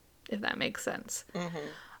 analyzer, if that makes sense.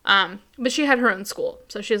 But she had her own school,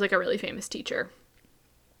 so she's, like, a really famous teacher.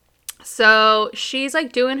 So she's,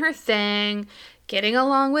 like, doing her thing, getting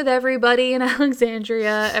along with everybody in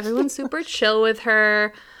Alexandria. Everyone's super chill with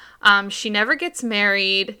her. She never gets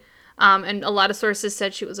married, and a lot of sources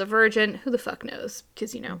said she was a virgin. Who the fuck knows?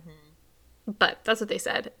 Because, you know. But that's what they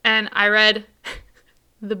said. And I read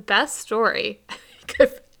the best story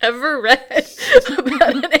I've ever read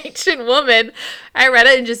about an ancient woman. I read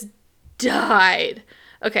it and just died.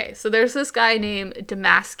 Okay, so there's this guy named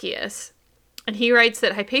Damascius, and he writes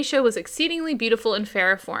that Hypatia was exceedingly beautiful in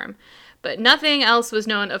fair form, but nothing else was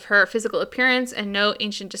known of her physical appearance, and no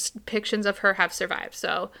ancient depictions of her have survived.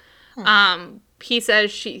 So he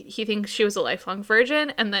says he thinks she was a lifelong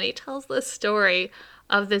virgin, and then he tells this story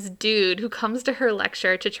of this dude who comes to her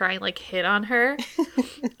lecture to try and, like, hit on her.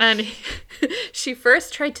 And she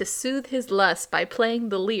first tried to soothe his lust by playing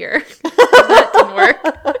the lyre. That didn't work.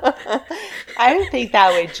 I think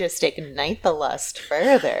that would just ignite the lust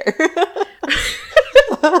further.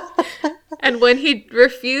 And when he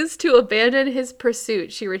refused to abandon his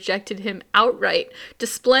pursuit, she rejected him outright,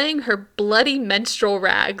 displaying her bloody menstrual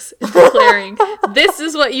rags and declaring, "This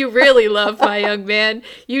is what you really love, my young man.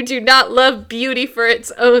 You do not love beauty for its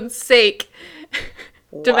own sake."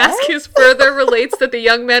 What? Damascus further relates that the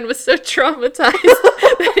young man was so traumatized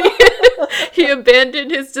that he abandoned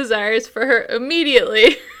his desires for her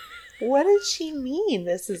immediately. What did she mean?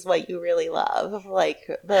 This is what you really love? Like,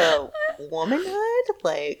 the womanhood?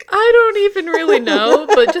 Like, I don't even really know,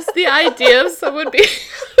 but just the idea of someone being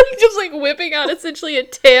just, like, whipping out essentially a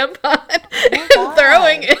tampon and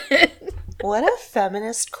throwing it. What a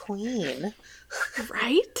feminist queen.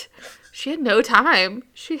 Right? She had no time.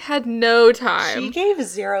 She gave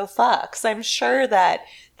zero fucks. I'm sure that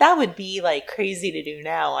would be, like, crazy to do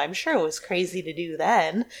now. I'm sure it was crazy to do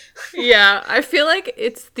then. Yeah, I feel like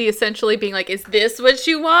it's the essentially being like, is this what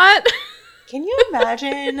you want? Can you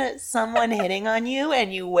imagine someone hitting on you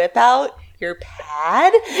and you whip out your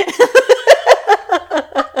pad?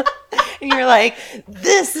 And you're like,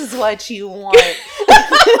 this is what you want.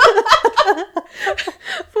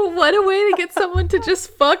 But what a way to get someone to just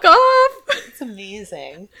fuck off. It's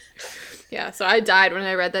amazing. Yeah, so I died when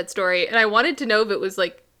I read that story, and I wanted to know if it was,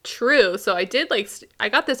 like, true. So I did, like, I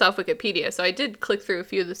got this off Wikipedia, so I did click through a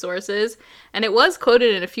few of the sources, and it was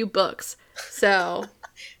quoted in a few books. So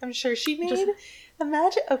I'm sure she made,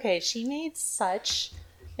 she made such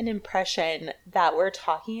an impression that we're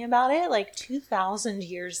talking about it, like, 2,000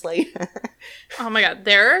 years later. Oh my god,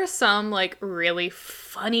 there are some, like, really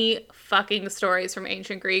funny fucking stories from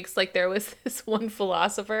ancient Greeks. Like, there was this one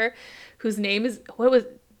philosopher whose name is,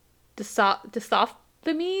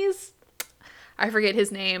 Distophanes? I forget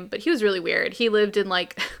his name, but he was really weird. He lived in,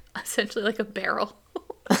 like, essentially like a barrel.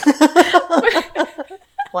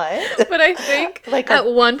 What? But I think at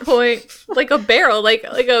one point, like a barrel, like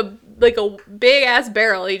a big ass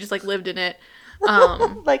barrel, he just, like, lived in it.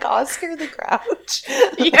 Like Oscar the Grouch.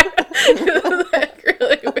 Yeah. Like,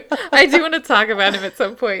 really weird. I do want to talk about him at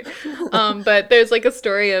some point. But there's, like, a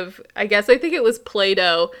story of, I think it was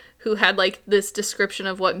Plato who had, like, this description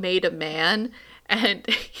of what made a man. And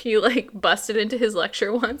he, like, busted into his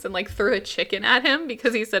lecture once and, like, threw a chicken at him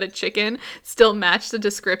because he said a chicken still matched the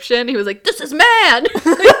description. He was like, "This is man!"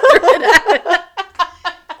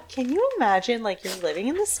 Can you imagine, like, you're living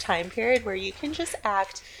in this time period where you can just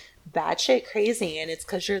act batshit crazy, and it's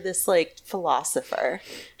because you're this like philosopher.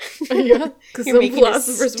 Yeah, because you're making a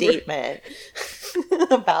statement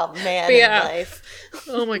about man and life.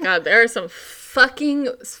 Oh my god, there are some fucking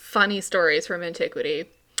funny stories from antiquity.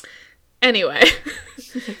 Anyway,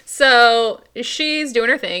 so she's doing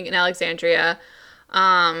her thing in Alexandria,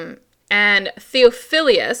 and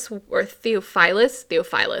Theophilus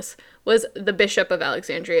was the bishop of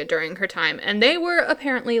Alexandria during her time, and they were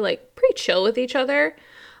apparently like pretty chill with each other,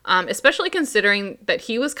 especially considering that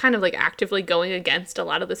he was kind of like actively going against a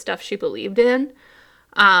lot of the stuff she believed in.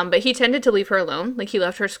 But he tended to leave her alone. Like, he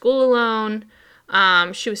left her school alone.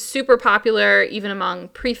 She was super popular even among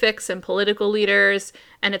prefects and political leaders,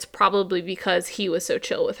 and it's probably because he was so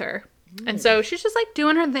chill with her. And so she's just like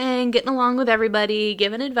doing her thing, getting along with everybody,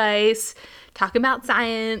 giving advice, talking about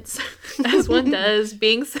science, as one does,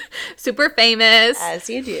 being super famous. As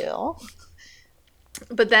you do.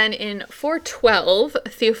 But then in 412,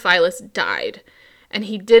 Theophilus died, and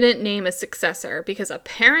he didn't name a successor because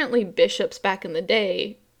apparently bishops back in the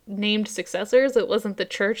day named successors. It wasn't the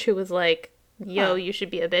church who was like, yo, you should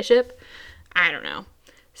be a bishop. I don't know.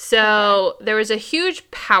 So there was a huge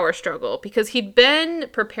power struggle because he'd been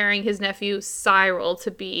preparing his nephew Cyril to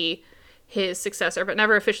be his successor, but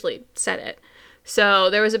never officially said it. So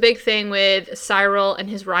there was a big thing with Cyril and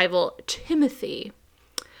his rival Timothy.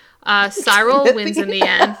 Cyril wins in the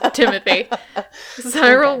end. Timothy.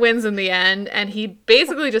 Cyril wins in the end, and he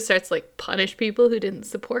basically just starts like punish people who didn't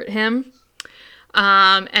support him.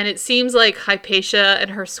 And it seems like Hypatia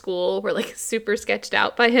and her school were like super sketched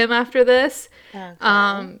out by him after this.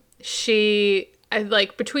 Okay. She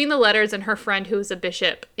like between the letters and her friend who was a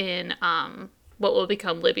bishop in what will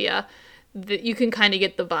become Libya, that you can kind of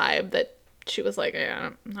get the vibe that she was like,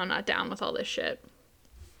 yeah, I'm not down with all this shit.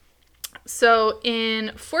 So in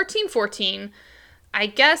 1414, I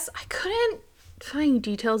guess I couldn't find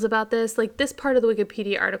details about this. Like, this part of the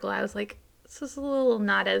Wikipedia article, I was like, this is a little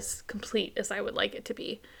not as complete as I would like it to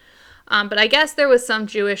be. But I guess there was some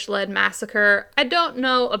Jewish-led massacre. I don't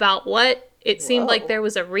know about what. It seemed like there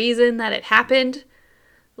was a reason that it happened.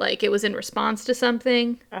 Like, it was in response to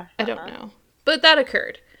something. I don't know. But that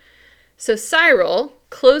occurred. So Cyril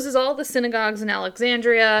closes all the synagogues in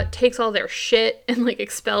Alexandria, takes all their shit, and like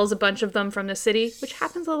expels a bunch of them from the city, which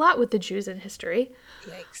happens a lot with the Jews in history.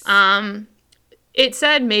 Yikes. It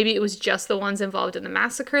said maybe it was just the ones involved in the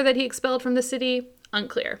massacre that he expelled from the city.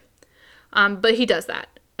 Unclear. But he does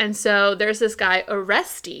that. And so there's this guy,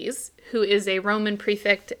 Orestes, who is a Roman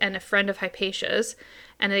prefect and a friend of Hypatia's,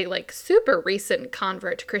 and a like super recent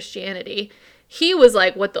convert to Christianity. He was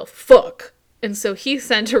like, what the fuck? And so he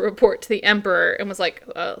sent a report to the emperor and was like,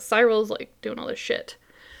 Cyril's like doing all this shit.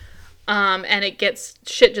 And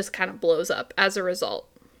shit just kind of blows up as a result.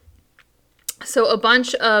 So a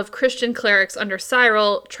bunch of Christian clerics under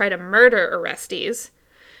Cyril try to murder Orestes.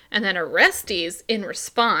 And then Orestes, in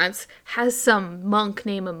response, has some monk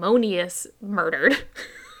named Ammonius murdered.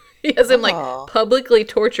 He has him like publicly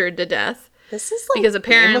tortured to death. This is like because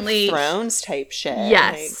apparently Game of Thrones type shit.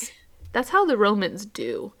 Yes. Like, that's how the Romans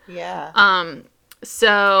do. Yeah.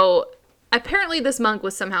 So apparently this monk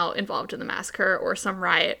was somehow involved in the massacre or some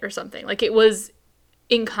riot or something. Like, it was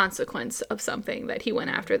in consequence of something that he went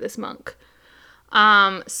after this monk.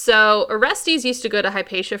 So Orestes used to go to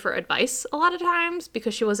Hypatia for advice a lot of times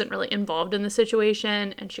because she wasn't really involved in the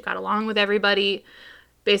situation and she got along with everybody.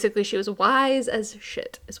 Basically, she was wise as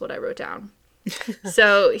shit is what I wrote down.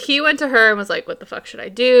 So he went to her and was like, what the fuck should I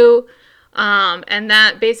do? And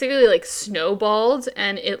that basically like snowballed,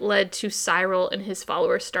 and it led to Cyril and his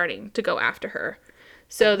followers starting to go after her.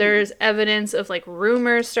 So there's evidence of like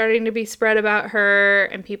rumors starting to be spread about her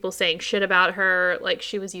and people saying shit about her, like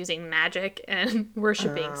she was using magic and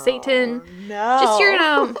worshiping Satan.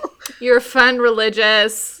 No. Just your fun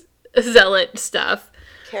religious zealot stuff.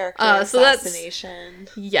 Character assassination.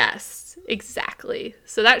 Yes, exactly.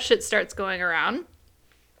 So that shit starts going around.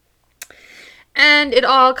 And it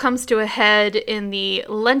all comes to a head in the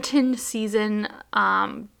Lenten season,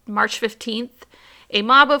 March 15th. A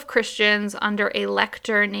mob of Christians under a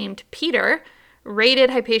lector named Peter raided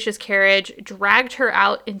Hypatia's carriage, dragged her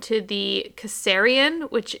out into the Caesarion,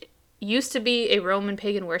 which used to be a Roman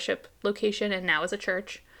pagan worship location and now is a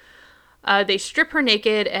church. They strip her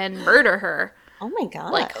naked and murder her. Oh my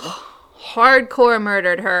god. Like, hardcore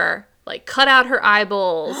murdered her. Like, cut out her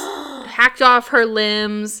eyeballs, hacked off her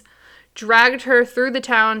limbs, dragged her through the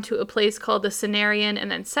town to a place called the Caesarion, and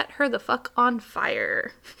then set her the fuck on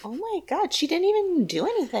fire. Oh my god, she didn't even do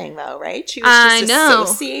anything though, right? She was just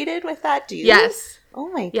associated with that dude? Yes. Oh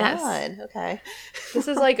my god, okay. This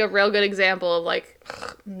is like a real good example of like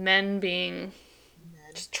men being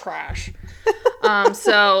just trash.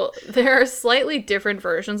 So there are slightly different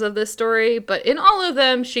versions of this story, but in all of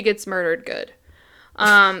them, she gets murdered good.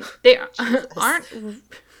 They aren't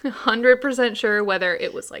 100% sure whether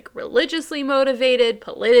it was like religiously motivated,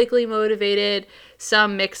 politically motivated,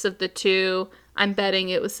 some mix of the two. I'm betting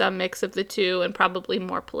it was some mix of the two and probably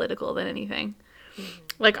more political than anything.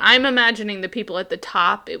 Like, I'm imagining the people at the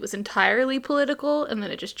top, it was entirely political, and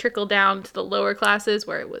then it just trickled down to the lower classes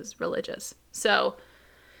where it was religious. So,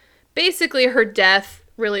 basically, her death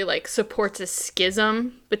really, like, supports a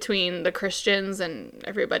schism between the Christians and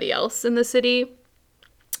everybody else in the city,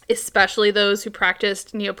 especially those who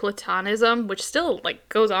practiced Neoplatonism, which still, like,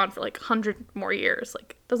 goes on for, like, 100 more years.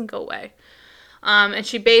 Like, it doesn't go away. And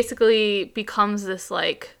she basically becomes this,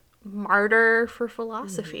 like, martyr for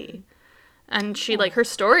philosophy. And she, like, her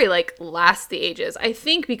story, like, lasts the ages. I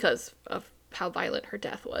think because of how violent her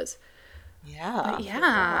death was. Yeah. But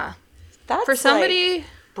yeah. That's, for somebody like,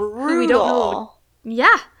 brutal. who we don't know.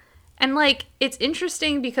 Yeah. And, like, it's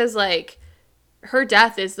interesting because, like, her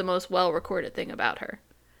death is the most well-recorded thing about her.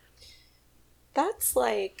 That's,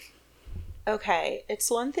 like, okay,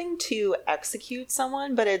 it's one thing to execute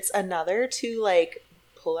someone, but it's another to, like,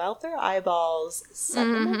 pull out their eyeballs, set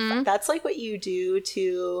them on. That's, like, what you do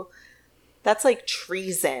to... That's, like,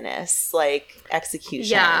 treasonous, like,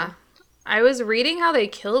 execution. Yeah. I was reading how they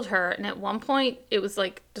killed her, and at one point, it was,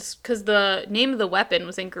 like, just because the name of the weapon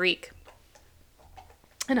was in Greek.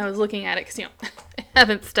 And I was looking at it because, you know, I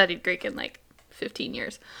haven't studied Greek in, like, 15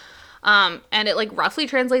 years. And it, like, roughly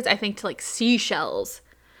translates, I think, to, like, seashells.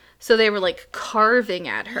 So they were, like, carving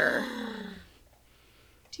at her.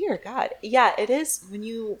 Dear God. Yeah, it is. When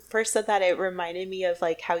you first said that, it reminded me of,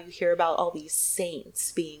 like, how you hear about all these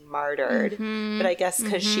saints being martyred. But I guess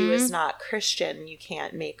because she was not Christian, you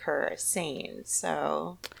can't make her a saint,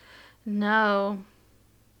 so... No.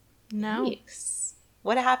 Yikes.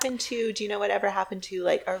 What happened to... Do you know whatever happened to,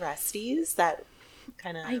 like, Orestes that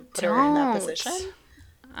kind of put her in that position?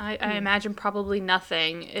 I imagine probably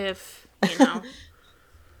nothing if, you know...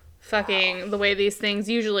 fucking the way these things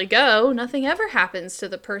usually go, nothing ever happens to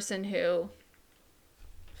the person who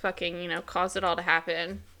fucking, you know, caused it all to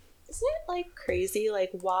happen. Isn't it, like, crazy?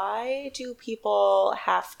 Like, why do people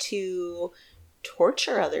have to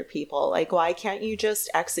torture other people? Like, why can't you just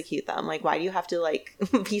execute them? Like, why do you have to, like,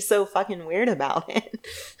 be so fucking weird about it?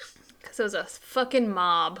 Because it was a fucking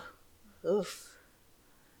mob. Oof.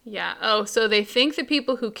 Yeah. Oh, so they think the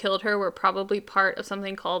people who killed her were probably part of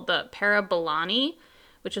something called the Parabolani,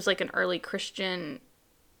 which is, like, an early Christian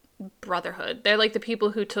brotherhood. They're, like, the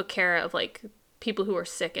people who took care of, like, people who were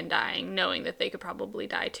sick and dying, knowing that they could probably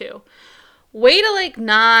die, too. Way to, like,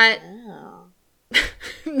 not... Oh.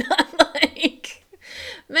 Not, like...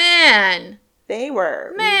 Man! They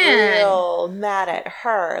were real mad at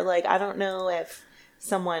her. Like, I don't know if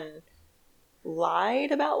someone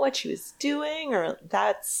lied about what she was doing, or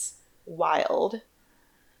that's wild.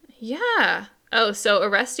 Yeah. Oh, so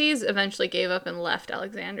Orestes eventually gave up and left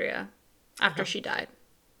Alexandria after she died.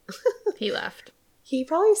 He left. He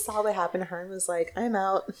probably saw what happened to her and was like, I'm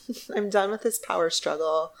out. I'm done with this power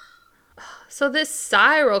struggle. So this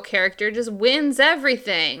Cyril character just wins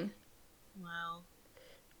everything. Wow.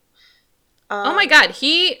 Oh my god,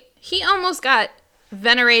 he almost got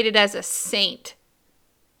venerated as a saint.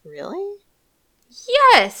 Really?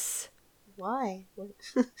 Yes! Why?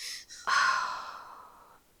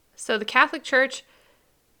 So the Catholic Church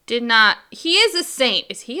did not... He is a saint.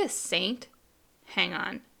 Is he a saint? Hang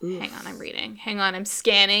on. Oof. Hang on, I'm reading. Hang on, I'm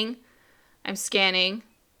scanning.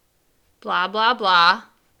 Blah, blah, blah.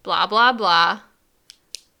 Blah, blah, blah.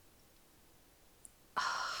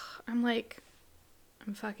 I'm like...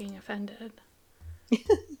 I'm fucking offended.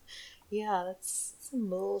 Yeah, that's some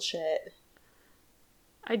bullshit.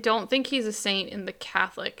 I don't think he's a saint in the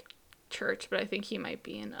Catholic Church, but I think he might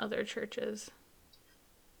be in other churches.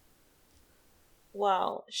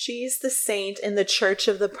 Wow, she's the saint in the Church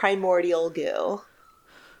of the Primordial Goo.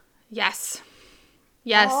 Yes.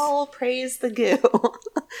 All praise the goo.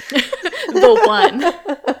 The one.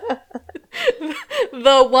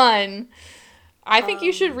 The one. I think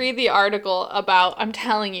you should read the article about, I'm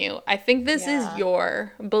telling you, I think this is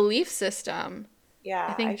your belief system. Yeah.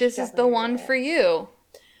 I think this is the one for you.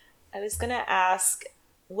 I was going to ask,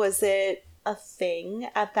 was it a thing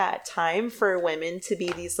at that time for women to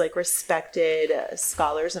be these, like, respected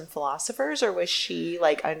scholars and philosophers, or was she,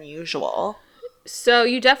 like, unusual? So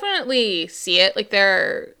you definitely see it. Like, there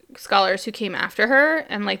are scholars who came after her,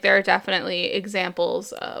 and, like, there are definitely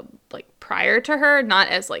examples like, prior to her, not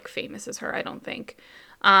as, like, famous as her, I don't think,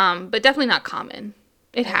 but definitely not common.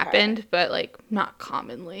 It happened, but, like, not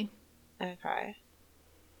commonly. Okay.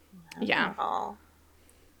 Yeah.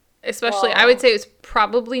 Especially, I would say it's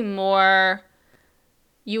probably more,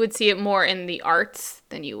 you would see it more in the arts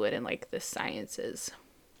than you would in, like, the sciences.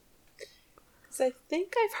 Because I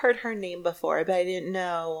think I've heard her name before, but I didn't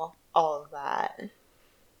know all of that.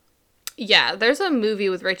 Yeah, there's a movie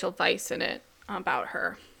with Rachel Weisz in it about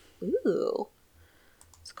her. Ooh.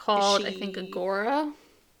 It's called, I think, Agora.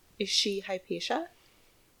 Is she Hypatia?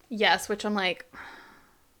 Yes, which I'm like,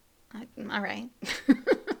 all right.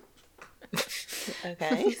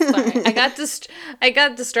 Okay. Sorry. I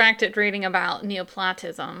got distracted reading about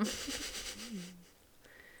Neoplatism.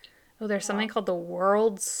 Oh, there's something called the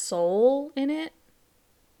world soul in it.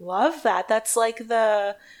 Love that. That's like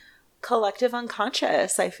the collective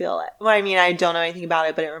unconscious, I feel like. Well, I mean, I don't know anything about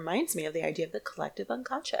it, but it reminds me of the idea of the collective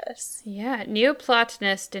unconscious. Yeah,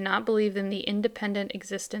 Neoplatonists did not believe in the independent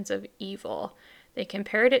existence of evil. They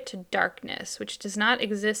compared it to darkness, which does not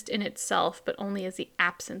exist in itself, but only as the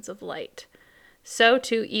absence of light. So,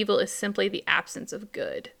 too, evil is simply the absence of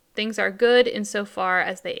good. Things are good insofar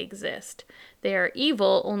as they exist. They are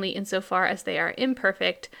evil only insofar as they are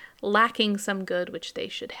imperfect, lacking some good which they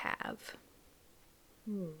should have.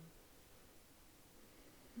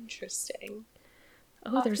 Interesting.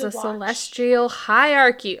 Oh, there's a celestial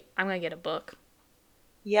hierarchy. I'm going to get a book.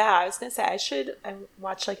 Yeah, I was going to say, I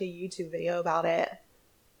watched like a YouTube video about it.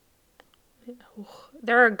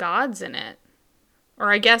 There are gods in it.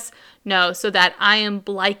 Or I guess, no, so that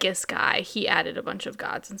Iamblichus guy, he added a bunch of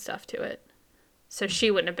gods and stuff to it. So she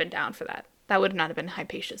wouldn't have been down for that. That would not have been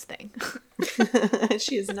Hypatia's thing.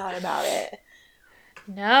 She is not about it.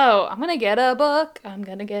 No, I'm going to get a book. I'm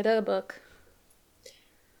going to get a book.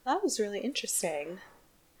 That was really interesting.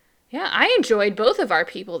 Yeah, I enjoyed both of our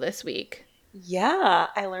people this week. Yeah,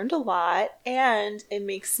 I learned a lot, and it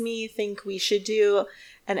makes me think we should do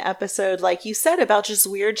an episode, like you said, about just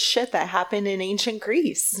weird shit that happened in ancient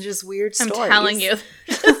Greece. Just weird stories. I'm telling you.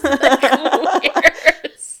 Just like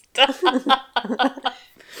weird stuff.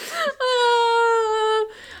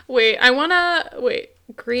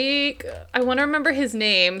 Greek. I want to remember his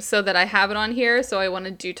name so that I have it on here. So I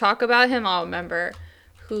want to talk about him. I'll remember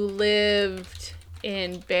who lived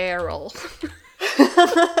in Beryl.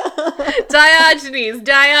 Diogenes.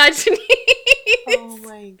 Oh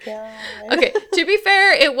my god. Okay, to be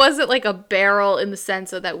fair, it wasn't like a barrel in the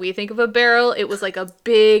sense of that we think of a barrel. It was like a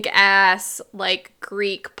big ass, like,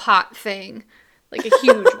 Greek pot thing. Like a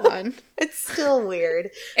huge one. It's still weird.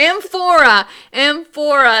 Amphora.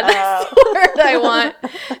 That's the word I want.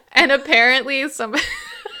 And apparently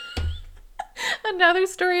another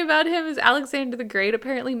story about him is Alexander the Great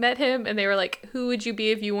apparently met him, and they were like, who would you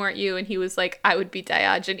be if you weren't you? And he was like, I would be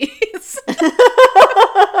Diogenes.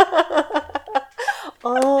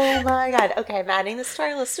 Oh my god. Okay, I'm adding this to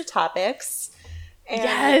our list of topics. And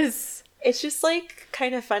yes. It's just like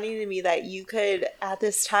kind of funny to me that you could, at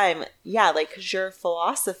this time, like, because you're a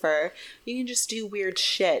philosopher, you can just do weird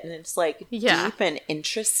shit and it's like deep and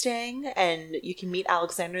interesting, and you can meet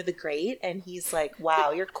Alexander the Great and he's like,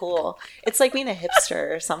 wow, you're cool. It's like being a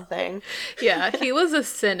hipster or something. Yeah, he was a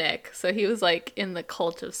cynic, so he was like in the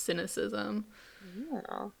cult of cynicism.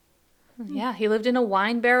 Yeah, he lived in a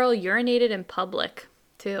wine barrel, urinated in public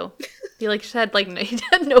too. He like he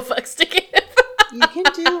had no fucks to give. You can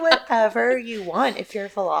do whatever you want if you're a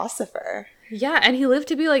philosopher. Yeah, and he lived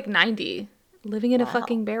to be like 90, living in a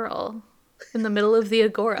fucking barrel in the middle of the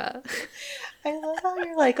agora. I love how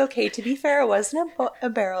you're like, okay, to be fair, it wasn't a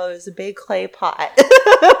barrel, it was a big clay pot.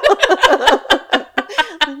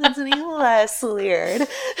 That's any less weird.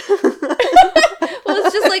 Well,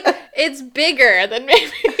 it's just like, it's bigger than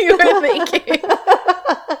maybe you were thinking.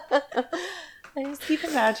 I just keep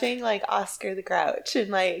imagining like Oscar the Grouch and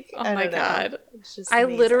like, oh my god, it's just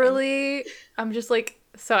amazing. I'm just like,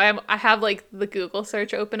 so I have like the Google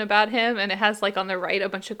search open about him, and it has like on the right a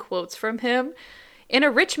bunch of quotes from him. In a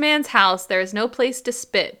rich man's house, there is no place to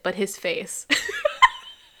spit but his face.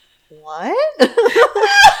 What?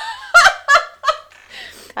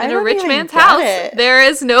 In a rich man's house, there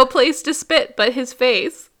is no place to spit but his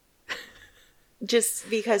face. Just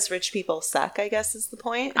because rich people suck, I guess, is the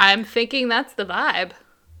point. I'm thinking that's the vibe.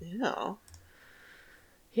 Ew.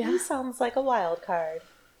 Yeah. He sounds like a wild card.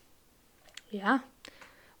 Yeah.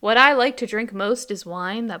 What I like to drink most is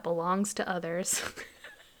wine that belongs to others.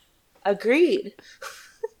 Agreed.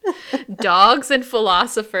 Dogs and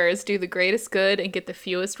philosophers do the greatest good and get the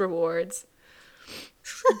fewest rewards.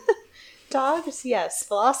 Dogs, yes.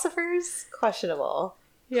 Philosophers, questionable.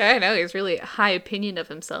 Yeah, I know. He's really a high opinion of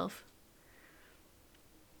himself.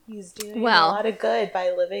 He's doing a lot of good by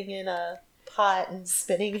living in a pot and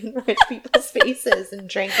spitting in rich people's faces and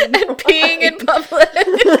drinking and peeing in public.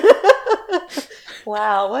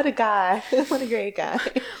 Wow, what a guy. What a great guy.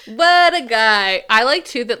 What a guy. I like,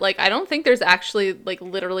 too, that, like, I don't think there's actually, like,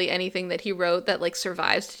 literally anything that he wrote that, like,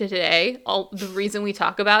 survives to today. All the reason we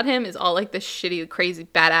talk about him is all, like, the shitty, crazy,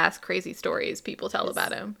 badass, crazy stories people tell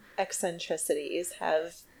about him. Eccentricities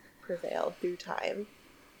have prevailed through time.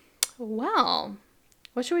 Well,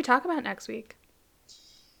 what should we talk about next week?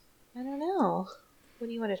 I don't know. What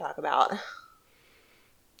do you want to talk about?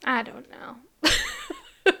 I don't know.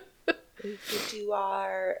 We could do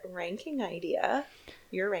our ranking idea.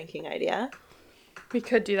 Your ranking idea. We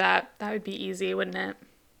could do that. That would be easy, wouldn't it?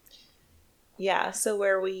 Yeah, so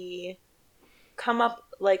where we come up,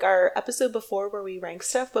 like our episode before where we rank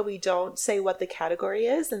stuff, but we don't say what the category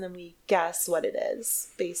is, and then we guess what it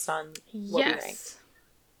is based on what we ranked.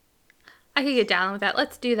 I could get down with that.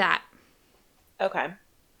 Let's do that. Okay.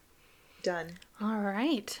 Done. All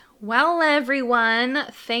right. Well, everyone,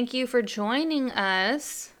 thank you for joining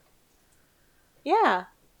us. Yeah.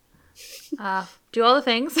 Do all the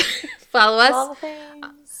things. Follow us. All the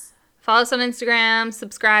things. Follow us on Instagram.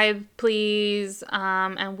 Subscribe, please.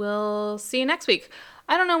 And we'll see you next week.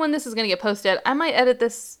 I don't know when this is going to get posted. I might edit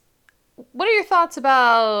this. What are your thoughts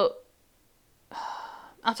about...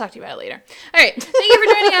 I'll talk to you about it later. All right. Thank you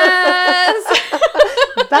for joining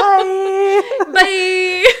us. Bye.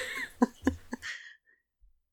 Bye.